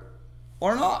year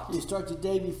or not. You start the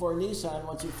day before Nisan,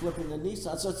 once you flip into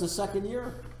Nisan, so it's the second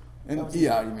year. And you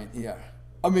mean ER.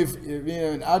 I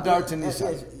mean Adar to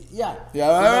Nisan. Yeah.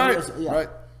 Yeah, right.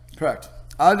 Correct.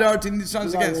 Adar to Nisan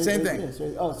is again, same thing.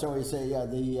 So we say,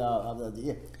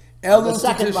 the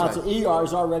second month of ER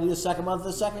is already the second month of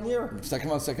the second year. Second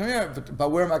month, second year, but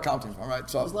where am I counting from, right?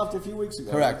 So it was left a few weeks ago.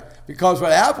 Correct. Right? Because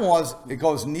what happened was, it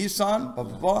goes Nisan, blah,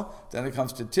 blah, blah, then it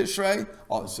comes to Tishrei.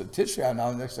 Oh, so Tishrei now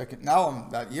in the next second, now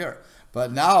I'm that year.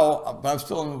 But now, I'm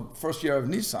still in the first year of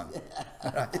Nisan.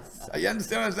 Right? You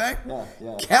understand what I'm saying?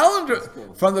 Yeah. Calendar,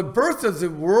 Cool. from the birth of the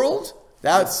world,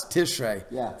 that's Tishrei.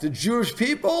 Yeah. The Jewish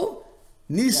people,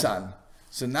 Nisan. Yeah.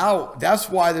 So now, that's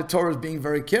why the Torah is being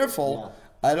very careful.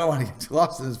 Yeah. I don't want to get too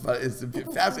lost in this, but it's a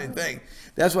fascinating thing.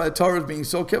 That's why the Torah is being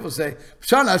so careful to say,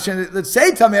 let's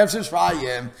say Tamei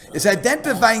Yisrael. It's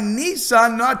identifying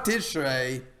Nisan, not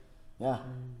Tishrei. Yeah.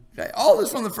 Okay. All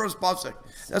this from the first pasuk.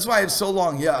 That's why it's so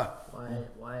long. Yeah.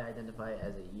 Why identify it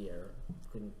as a year?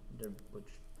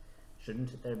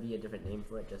 Shouldn't there be a different name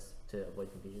for it just to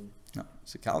avoid confusion? No,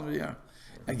 it's a calendar year.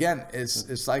 Again,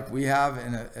 it's like we have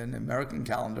in an American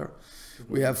calendar,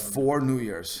 we have 4 New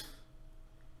Years.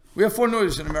 We have 4 New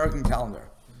Years in American calendar.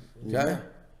 Okay?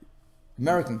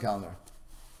 American calendar.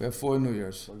 We have 4 New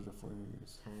Years. What are the 4 New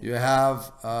Years? You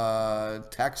have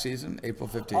tax season, April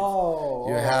 15th.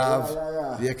 You have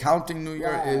the accounting New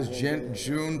Year is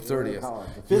June 30th.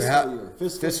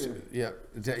 Fiscal year.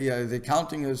 Yeah. The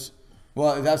accounting is,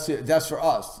 well, that's for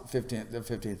us, the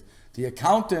 15th. The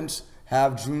accountants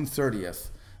have June 30th.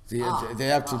 They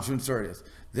have till June 30th.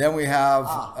 Then we have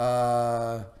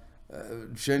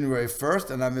January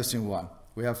 1st, and I'm missing one.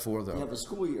 We have 4 though. You have a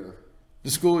school year. The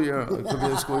school year, it could be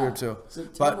the school year too.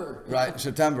 September. But, right,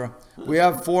 September. We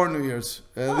have 4 New Years,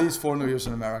 at least 4 New Years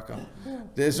in America.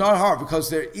 It's not hard because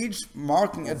they're each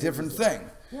marking a different thing.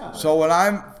 Yeah. So when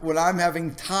I'm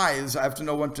having tithes, I have to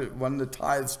know when the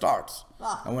tithe starts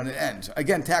and when it ends.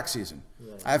 Again, tax season.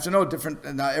 Yeah. I have to know different,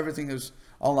 and now everything is,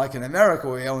 unlike in America,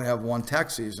 we only have 1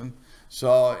 tax season.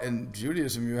 So in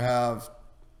Judaism, you have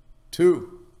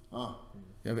 2. Oh.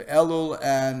 You have Elul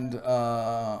and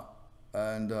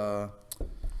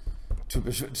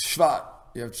Shvat,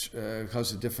 you have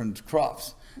because of different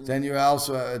crops. Then you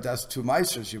also that's 2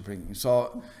 meisters you're bringing.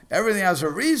 So everything has a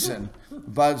reason.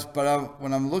 But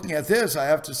when I'm looking at this, I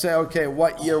have to say, okay,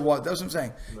 what year? What? That's what I'm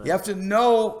saying. Right. You have to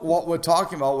know what we're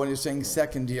talking about when you're saying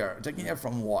second year. Taking it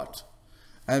from what?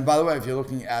 And by the way, if you're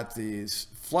looking at the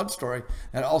flood story,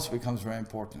 that also becomes very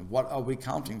important. What are we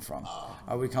counting from?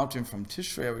 Are we counting from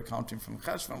Tishrei? Are we counting from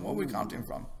Cheshvan? What are we counting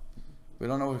from? We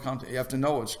don't know what we're counting. You have to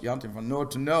know what you're counting from in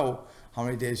order to know how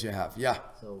many days you have. Yeah.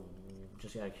 So,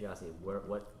 just out of curiosity,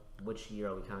 which year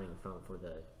are we counting from for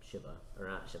the Shiva, or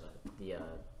not Shiva, the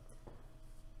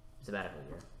sabbatical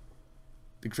year?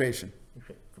 The creation.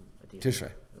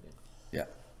 Tishrei. Okay. Yeah.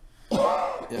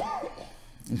 Yeah.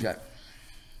 Okay.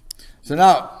 So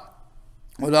now,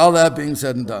 with all that being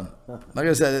said and done, like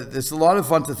I said, it's a lot of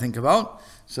fun to think about.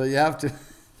 So you have to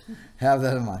have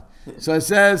that in mind. So it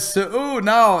says, Su'u,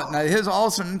 now here's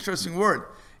also an interesting word.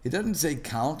 It doesn't say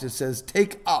count, it says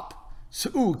take up.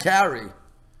 Su'u, carry.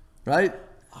 Right?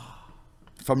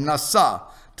 From nasa,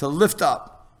 to lift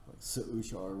up. Su'u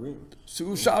sha'arim.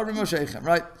 Su'u sha'arim Mosheichem,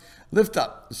 right? Lift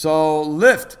up. So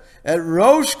lift. At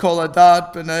Rosh Kol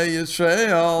Adat B'nai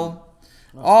Yisrael.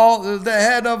 All the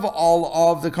head of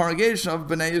all of the congregation of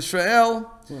B'nai Yisrael.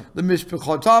 The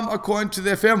Mishpachotam according to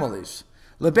their families.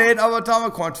 Lebeit Avatam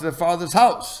according to their father's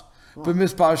house.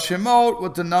 B'mispar Shemot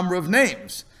with the number of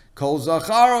names. Kol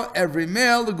Zachar, every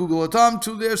male, the Gugulatam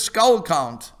to their skull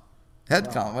count. Head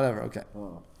count, whatever, okay.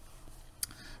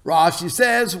 Rashi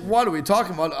says, what are we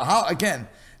talking about? How, again,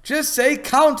 just say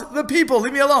count the people,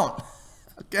 leave me alone.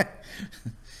 Okay.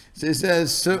 So he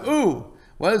says, Su'u.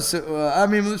 What is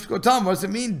Su'u? What does it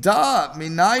mean? Da,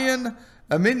 minayan,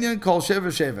 a minyan kol sheva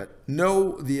shevet.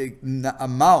 Know the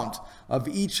amount of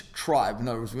each tribe. In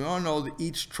other words, we want to know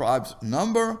each tribe's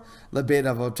number. Lebeit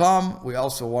avotam. We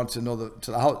also want to know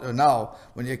now,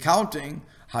 when you're counting,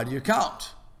 how do you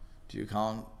count? Do you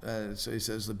count? So he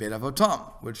says lebeit avotam,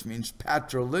 which means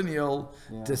patrilineal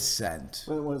descent.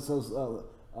 When it says the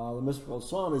mystical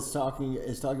psalm is talking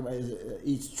about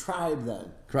each tribe.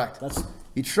 Then correct. That's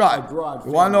each tribe. We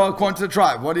want to know according to the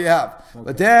tribe. What do you have? Okay.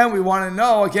 But then we want to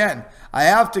know again. I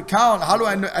have to count. How do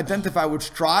I identify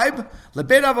which tribe?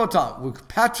 Lebeit avotam, with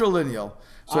patrilineal.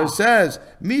 So it says,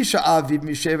 Misha aviv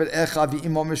mishevet echa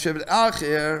v'imo mishevet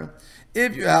acher.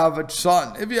 If you have a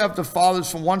son, if you have the fathers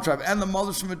from one tribe and the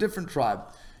mothers from a different tribe,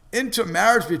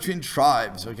 intermarriage between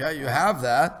tribes, okay, you have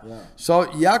that. Yeah. So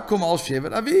yakum al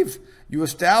shevet aviv. You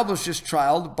establish this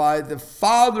child by the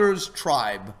father's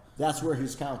tribe. That's where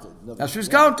he's counted. That's where he's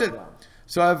counted. Yeah.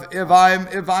 So if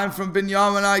I'm from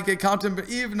Binyamin, I get counted,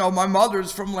 even though my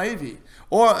mother's from Levi.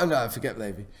 Or, no, forget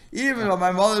Levi. Even though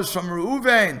my mother's from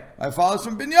Reuven, my father's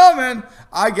from Binyamin,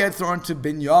 I get thrown to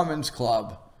Binyamin's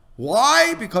club.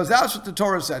 Why? Because that's what the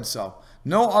Torah said so.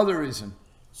 No other reason.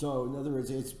 So, in other words,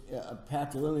 it's a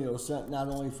patrilineal set not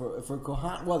only for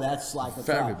Kohan. Well, that's like a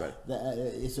for everybody.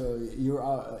 So, if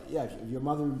your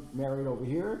mother married over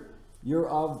here, you're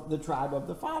of the tribe of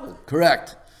the father.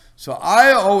 Correct. So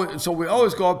we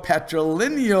always go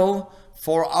patrilineal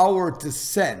for our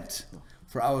descent.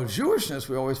 For our Jewishness,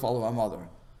 we always follow our mother.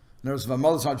 In other words, if my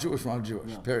mother's not Jewish, we're not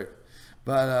Jewish, period.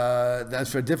 But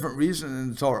that's for a different reason in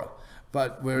the Torah.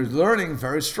 But we're learning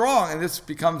very strong, and this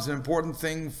becomes an important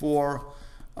thing for,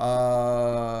 we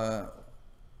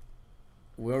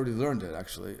already learned it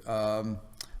actually.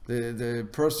 The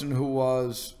person who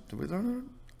was, did we learn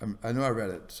it? I know I read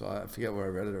it, so I forget where I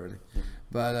read it already.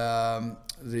 But I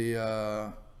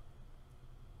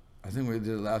think we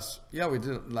did it last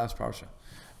parsha.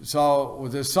 So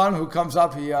with the son who comes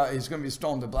up, he's going to be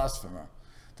stoned, the blasphemer.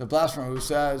 The blasphemer who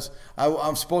says,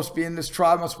 I'm supposed to be in this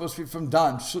tribe, I'm supposed to be from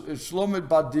Dan. Shlomit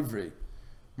bat Divri.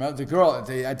 Remember the girl,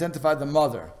 they identified the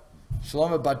mother.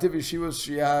 Shlomit bat Divri, she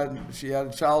had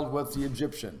a child with the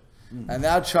Egyptian. And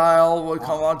that child would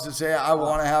come on to say, I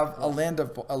want to have a land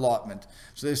allotment.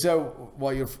 So they said,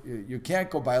 well, you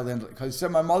can't go by a land, because he said,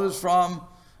 my mother's from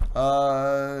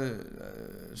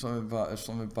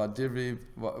Shlomit bat Divri.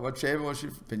 What Sheva was she?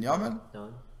 Binyamin?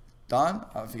 Dan?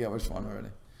 I forget which one already.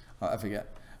 I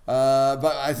forget.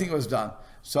 But I think it was done.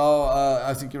 So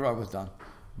I think you're right, it was done.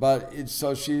 But he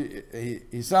said,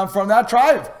 I'm from that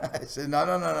tribe. I said, no.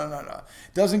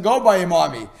 It doesn't go by your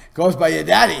mommy. It goes by your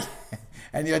daddy.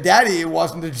 And your daddy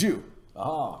wasn't a Jew.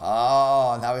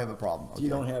 Oh, now we have a problem. Okay.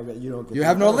 You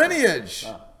have no lineage.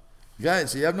 Okay,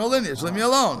 so you have no lineage. Leave me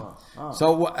alone.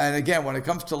 So, and again, when it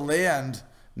comes to land,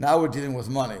 now we're dealing with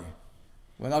money.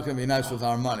 We're not going to be nice with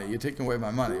our money. You're taking away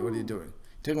my money. What are you doing?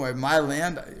 Taking away my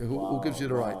land? Who gives you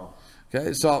the right?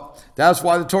 Okay, so that's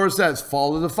why the Torah says,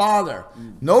 follow the father.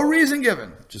 No reason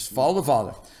given. Just follow the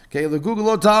father. Okay, the Google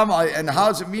and how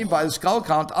does it mean by the skull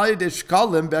count? That's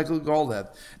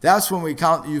when we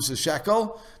use the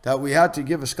shekel, that we had to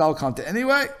give a skull count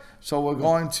anyway. So we're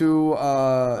going to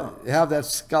have that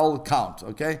skull count.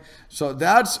 Okay, so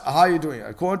that's how you're doing it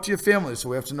according to your family. So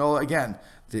we have to know again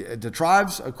the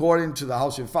tribes according to the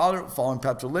house of your father, following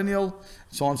patrilineal,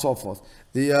 so on and so forth.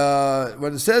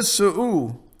 When it says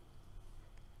su'u,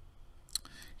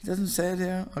 he doesn't say it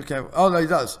here. Okay. Oh no, he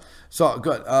does. So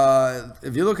good.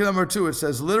 If you look at number 2, it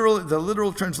says the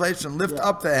literal translation, lift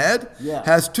up the head,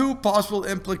 has 2 possible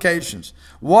implications.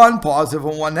 One positive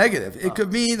and one negative. It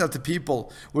could mean that the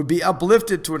people would be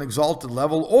uplifted to an exalted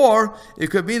level, or it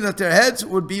could mean that their heads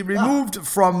would be removed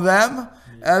from them,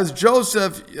 as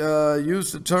Joseph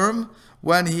used the term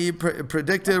when he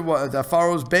predicted that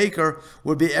Pharaoh's baker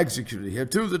would be executed. Here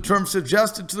too, the term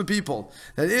suggested to the people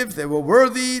that if they were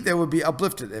worthy, they would be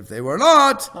uplifted. If they were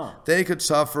not, they could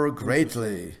suffer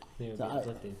greatly. They would be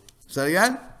uplifted. Say it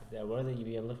again? If they're worthy, you'd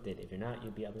be uplifted. If you're not,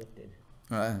 you'd be uplifted.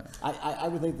 Right. I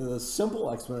would think that the simple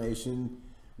explanation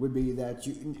would be that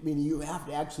you have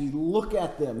to actually look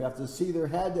at them. You have to see their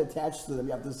head attached to them.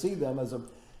 You have to see them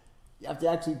you have to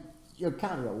actually, you're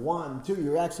counting it 1, 2.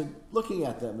 You're actually looking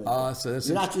at them. So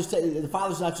you're not just the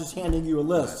father's not just handing you a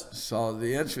list. Right. So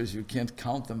the answer is you can't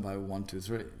count them by 1, 2,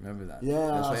 3. Remember that. Yeah.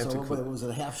 That's why was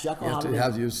it a half shekel?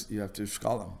 You have to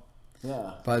skull them.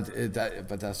 Yeah.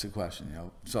 But that's the question, you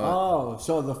know. So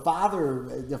so the father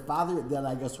then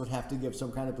I guess would have to give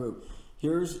some kind of proof.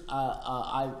 Here's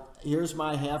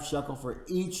my half shekel for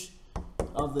each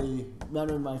of the men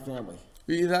in my family.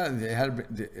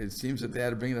 It seems that they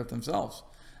had to bring it up themselves.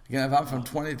 Again, if I'm from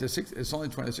 20 to 60, it's only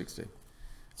 2060.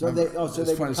 So they would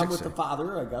come with the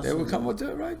father, I guess. They would come with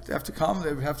it, right? They have to come.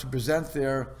 They would have to present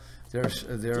their. You have to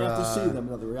see them.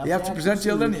 In other words, you have to present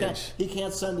your lineage. He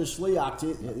can't send a shliach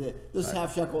to this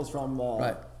half shekel is from.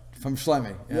 Right. From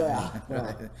Shlomi. Yeah.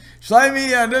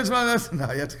 Shlomi and this one. No,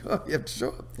 you have to go. You have to show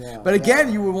up. Yeah, but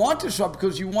again, you would want to show up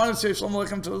because you want to say Shalom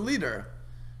Aleichem to the leader.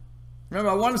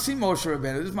 Remember, I want to see Moshe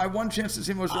Rabbeinu. This is my one chance to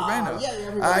see Moshe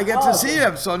Rabbeinu. I get to see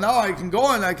him. So now I can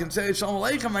go and I can say, Shalom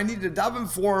Aleichem, I need to daven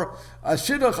for a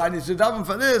shidduch. I need to daven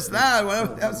for this, that,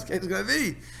 whatever the case is going to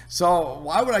be. So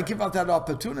why would I give up that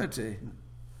opportunity?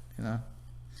 You know?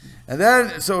 And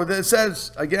then, so it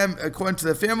says, again, according to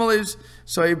the families,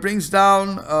 so he brings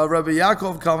down Rabbi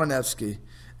Yaakov Kamenetsky.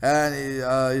 And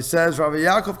he says, Rabbi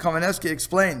Yaakov Kamenetsky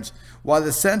explains why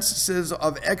the censuses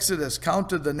of Exodus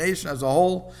counted the nation as a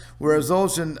whole, whereas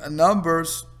those in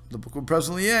Numbers, the book we're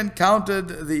presently in, counted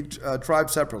the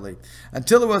tribe separately.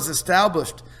 Until it was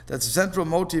established that the central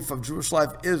motif of Jewish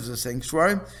life is the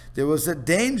sanctuary, there was a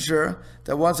danger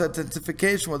that one's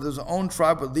identification with his own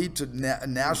tribe would lead to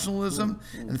nationalism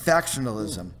and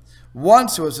factionalism.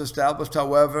 Once it was established,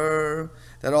 however,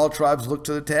 that all tribes looked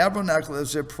to the tabernacle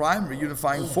as their primary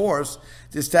unifying force,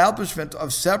 the establishment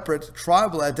of separate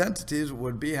tribal identities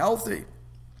would be healthy.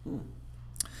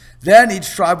 Then each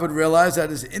tribe would realize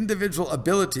that its individual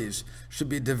abilities should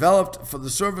be developed for the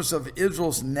service of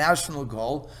Israel's national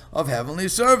goal of heavenly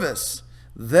service.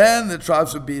 Then the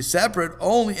tribes would be separate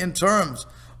only in terms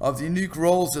of the unique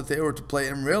roles that they were to play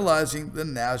in realizing the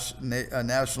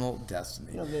national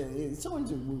destiny.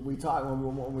 Sometimes we talk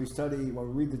when we study, when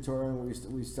we read the Torah, and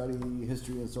we study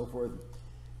history and so forth,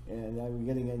 and we're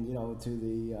getting in, to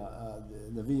the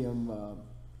Nevi'im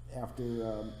after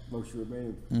Moshe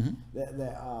Rabbeinu.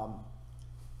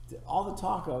 All the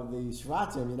talk of the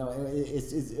Shvatim,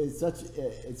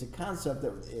 it's a concept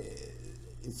that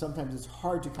sometimes it's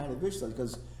hard to kind of visualize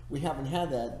because we haven't had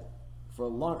that for a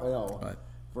long, right.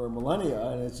 for millennia,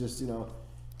 and it's just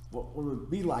what would it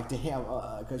be like to have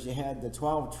because you had the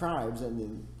 12 tribes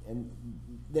and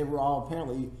they were all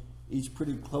apparently each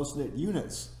pretty close-knit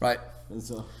units, right? And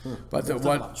so, but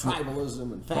about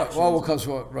tribalism and factions. Well, because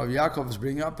what Rav Yaakov is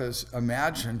bringing up is,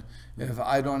 imagine if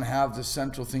I don't have the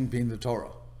central thing being the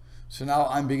Torah. So now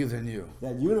I'm bigger than you.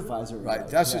 That unifies everybody. Right.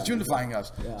 That's what's unifying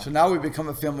us. Yeah. So now we become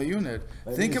a family unit.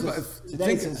 But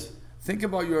Think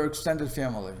about your extended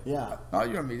family. Yeah. Not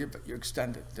your immediate, but your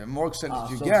extended. The more extended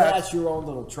you so get. that's your own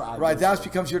little tribe. Right, that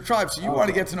becomes your tribe. So you want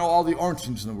to get to know all the orange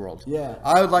teams in the world. Yeah.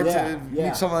 I would like to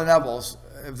meet some of the Nevils.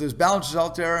 If there's balances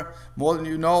out there, more than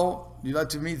you know, you'd like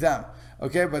to meet them.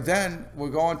 Okay, but then we're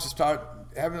going to start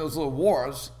having those little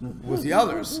wars with the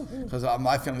others because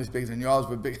my family's bigger than yours,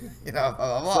 we're big, blah,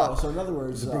 blah, blah. So in other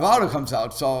words, the bravado comes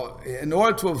out. So in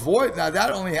order to avoid, now that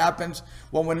only happens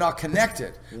when we're not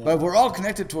connected. But if we're all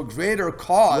connected to a greater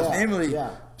cause, namely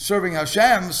serving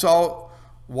Hashem, so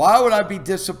why would I be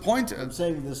disappointed? I'm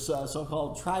saying this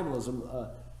so-called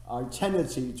tribalism, our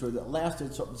tendency to that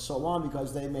lasted so long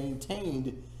because they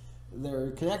maintained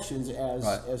their connections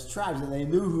as tribes and they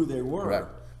knew who they were. Right.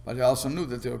 But they also knew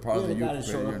that they were part of the guy that unit.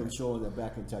 showed up and showed that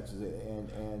back in Texas,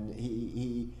 and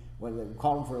he when they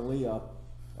called him for Leah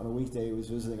on a weekday, he was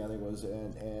visiting, I think it was,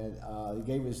 and he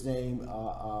gave his name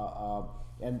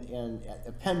and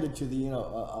appended to the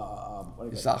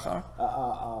Issachar?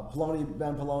 Poloni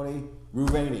Ben Poloni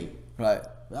Ruveni. Right.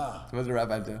 What did the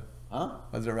rabbi do? Huh?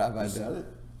 What did the rabbi do? Said it.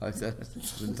 I said it.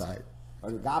 Couldn't die. Or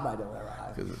the Gabbai did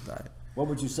whatever. Couldn't die. What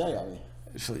would you say? I mean.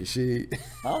 Shlishi.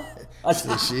 Huh?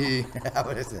 Shlishi.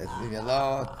 What is it? Leave me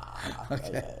alone.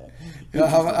 Okay.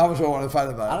 How much do I want to fight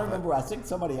about it? I don't remember. I think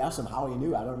somebody asked him how he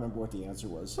knew. I don't remember what the answer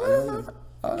was. Look,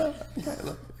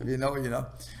 if you know, you know.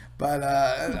 But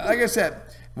like I said,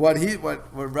 what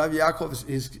Rav Yaakov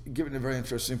is giving a very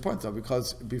interesting point, though,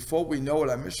 because before we know what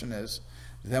our mission is,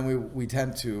 then we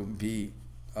tend to be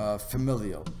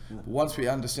familial. Once we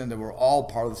understand that we're all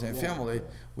part of the same family,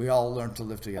 we all learn to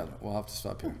live together. We'll have to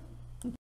stop here.